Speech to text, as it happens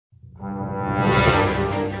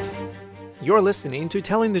You're listening to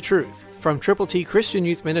Telling the Truth from Triple T Christian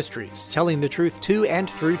Youth Ministries, telling the truth to and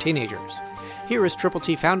through teenagers. Here is Triple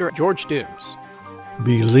T founder George Dooms.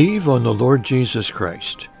 Believe on the Lord Jesus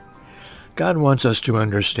Christ. God wants us to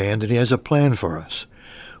understand that He has a plan for us.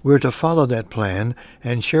 We're to follow that plan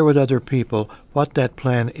and share with other people what that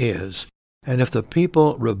plan is. And if the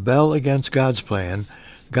people rebel against God's plan,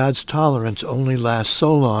 God's tolerance only lasts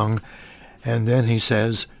so long, and then He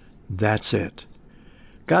says, that's it.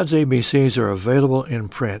 God's ABCs are available in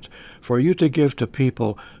print for you to give to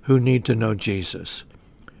people who need to know Jesus,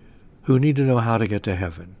 who need to know how to get to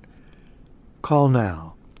heaven. Call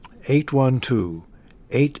now,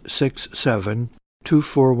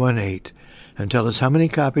 812-867-2418, and tell us how many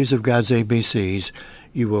copies of God's ABCs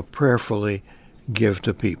you will prayerfully give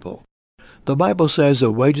to people. The Bible says the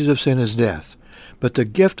wages of sin is death, but the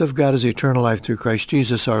gift of God is eternal life through Christ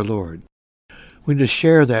Jesus our Lord. We need to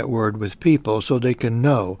share that word with people so they can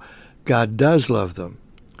know God does love them.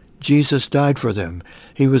 Jesus died for them.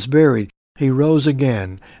 He was buried. He rose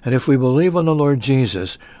again. And if we believe on the Lord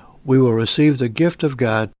Jesus, we will receive the gift of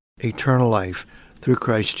God, eternal life, through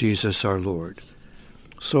Christ Jesus our Lord.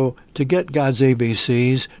 So to get God's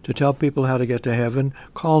ABCs, to tell people how to get to heaven,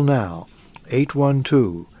 call now,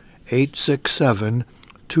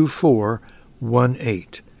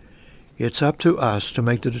 812-867-2418. It's up to us to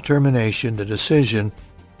make the determination, the decision,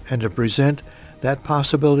 and to present that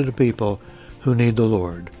possibility to people who need the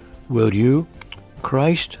Lord. Will you?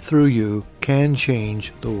 Christ through you can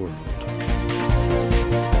change the world.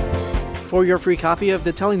 For your free copy of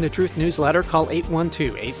the Telling the Truth newsletter, call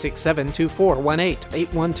 812-867-2418,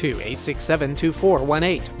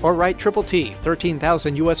 812-867-2418, or write Triple T,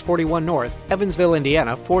 13,000 U.S. 41 North, Evansville,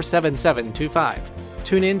 Indiana, 47725.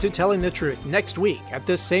 Tune in to Telling the Truth next week at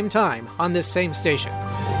this same time on this same station.